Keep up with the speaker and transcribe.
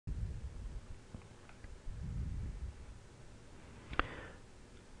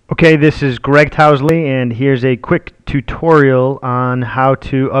Okay, this is Greg Towsley, and here's a quick tutorial on how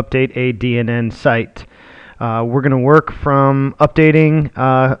to update a DNN site. We're going to work from updating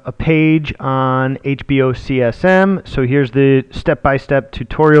a page on HBO CSM. So here's the step-by-step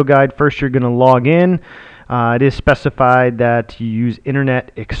tutorial guide. First, you're going to log in. It is specified that you use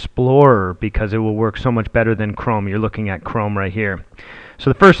Internet Explorer because it will work so much better than Chrome. You're looking at Chrome right here. So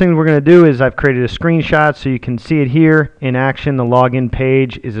the first thing we're going to do is I've created a screenshot so you can see it here in action. The login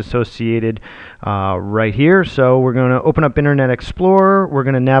page is associated right here. So we're going to open up Internet Explorer. We're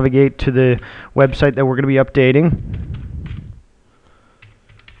going to navigate to the website that we're going to be updating.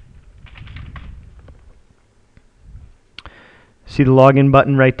 See the login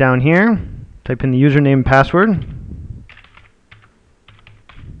button right down here. Type in the username and password.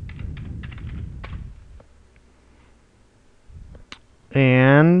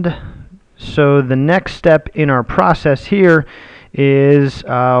 And so the next step in our process here is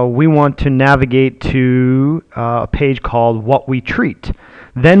we want to navigate to a page called What We Treat.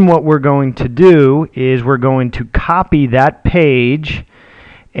 Then what we're going to do is we're going to copy that page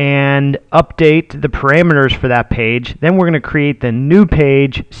and update the parameters for that page. Then we're going to create the new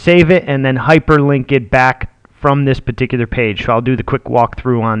page, save it, and then hyperlink it back from this particular page. So I'll do the quick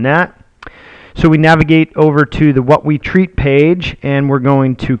walkthrough on that. So we navigate over to the What We Treat page, and we're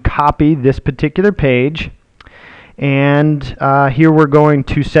going to copy this particular page. And here we're going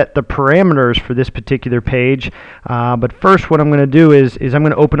to set the parameters for this particular page. But first, what I'm going to do is I'm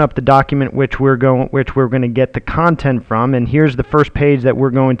going to open up the document which we're going to get the content from. And here's the first page that we're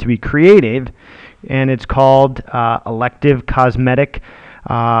going to be creating, and it's called Elective Cosmetic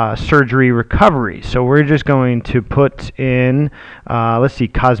Surgery Recovery. So we're just going to put in, let's see,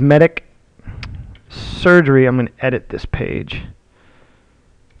 cosmetic surgery. I'm going to edit this page.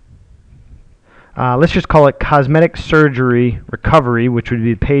 Let's just call it Cosmetic Surgery Recovery, which would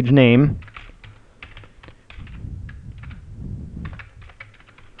be the page name.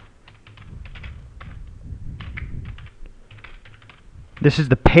 This is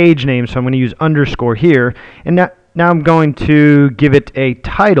the page name, so I'm going to use underscore here. And now I'm going to give it a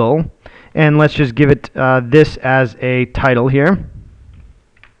title, and let's just give it this as a title here.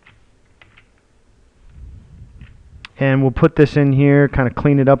 And we'll put this in here, kind of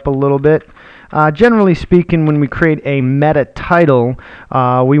clean it up a little bit. Generally speaking, when we create a meta title,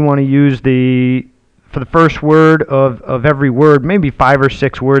 we want to use for the first word of every word, maybe 5 or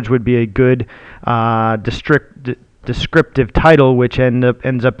 6 words would be a good descriptive title, which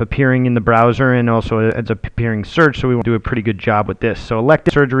ends up appearing in the browser and also ends up appearing search. So we want to do a pretty good job with this. So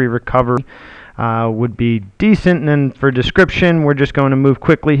elective surgery recovery would be decent. And then for description, we're just going to move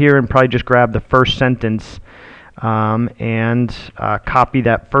quickly here and probably just grab the first sentence. And copy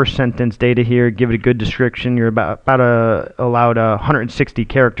that first sentence data here, give it a good description. You're allowed 160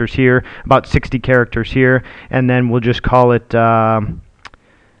 characters here, about 60 characters here, and then we'll just call it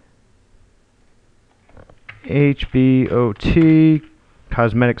HBOT,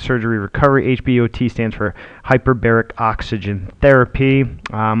 Cosmetic Surgery Recovery. HBOT stands for Hyperbaric Oxygen Therapy.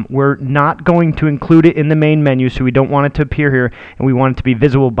 We're not going to include it in the main menu, so we don't want it to appear here, and we want it to be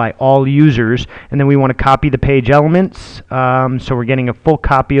visible by all users. And then we want to copy the page elements, so we're getting a full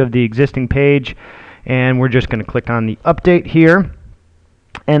copy of the existing page, and we're just going to click on the update here.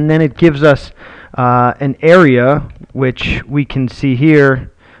 And then it gives us an area, which we can see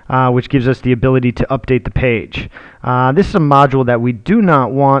here, which gives us the ability to update the page. This is a module that we do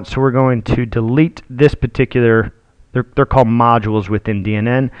not want, so we're going to delete this particular, they're called modules within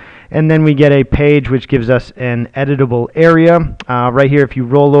DNN. And then we get a page which gives us an editable area. Right here, if you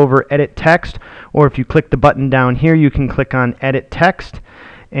roll over edit text, or if you click the button down here, you can click on edit text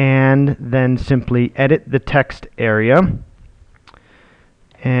and then simply edit the text area.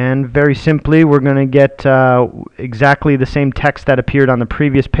 And very simply, we're going to get exactly the same text that appeared on the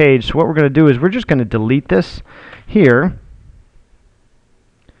previous page. So what we're going to do is we're just going to delete this here.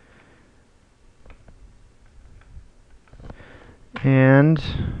 And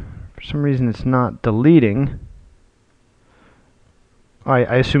for some reason it's not deleting.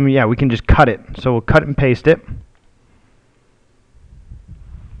 I assume, yeah, we can just cut it. So we'll cut and paste it.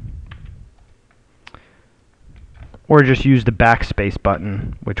 Or just use the backspace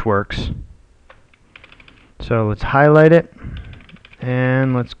button, which works. So let's highlight it,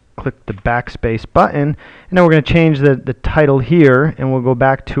 and let's click the backspace button. And then we're going to change the title here, and we'll go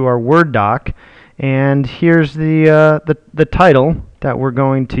back to our Word doc. And here's the title that we're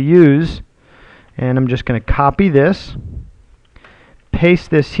going to use. And I'm just going to copy this, paste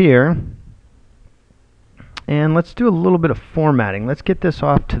this here, and let's do a little bit of formatting. Let's get this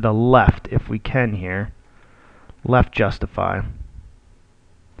off to the left if we can here. Left justify.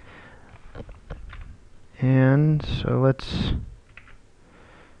 And so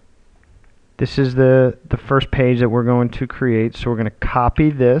this is the first page that we're going to create. So we're going to copy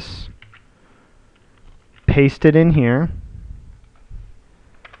this, paste it in here,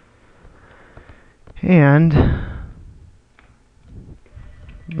 and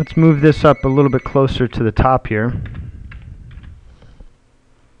let's move this up a little bit closer to the top here.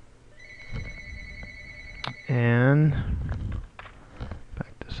 And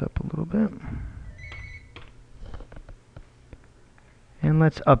back this up a little bit. And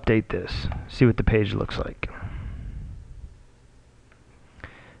let's update this, see what the page looks like.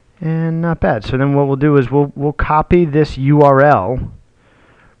 And not bad. So then what we'll do is we'll copy this URL,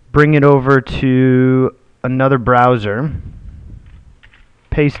 bring it over to another browser,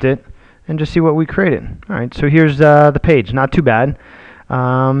 paste it, and just see what we created. All right, so here's the page. Not too bad. You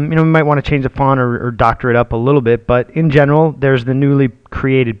know, we might want to change the font or doctor it up a little bit, but in general, there's the newly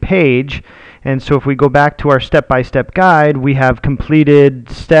created page. And so if we go back to our step-by-step guide, we have completed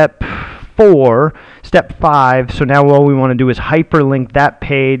step 4, step 5. So now all we want to do is hyperlink that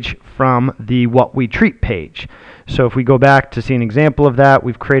page from the what we treat page. So if we go back to see an example of that,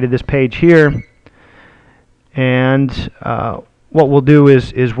 we've created this page here. And what we'll do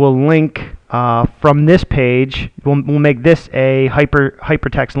is we'll link from this page, we'll make this a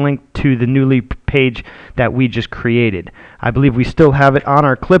hypertext link to the newly page that we just created. I believe we still have it on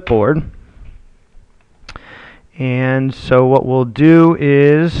our clipboard. And so what we'll do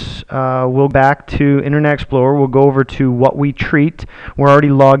is we'll back to Internet Explorer. We'll go over to what we treat. We're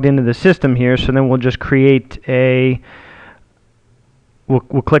already logged into the system here, so then we'll just create a we'll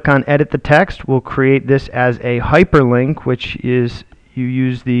click on edit the text. We'll create this as a hyperlink, which is you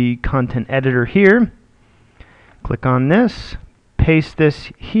use the content editor here. Click on this, paste this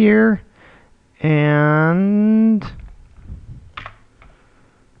here, and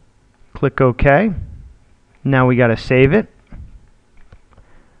click OK. Now we got to save it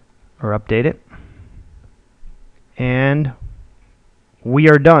or update it. And we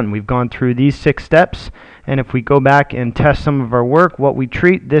are done. We've gone through these 6 steps. And if we go back and test some of our work, what we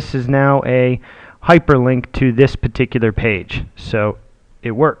treat, this is now a hyperlink to this particular page. So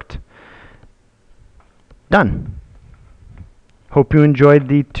it worked. Done. Hope you enjoyed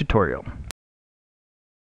the tutorial.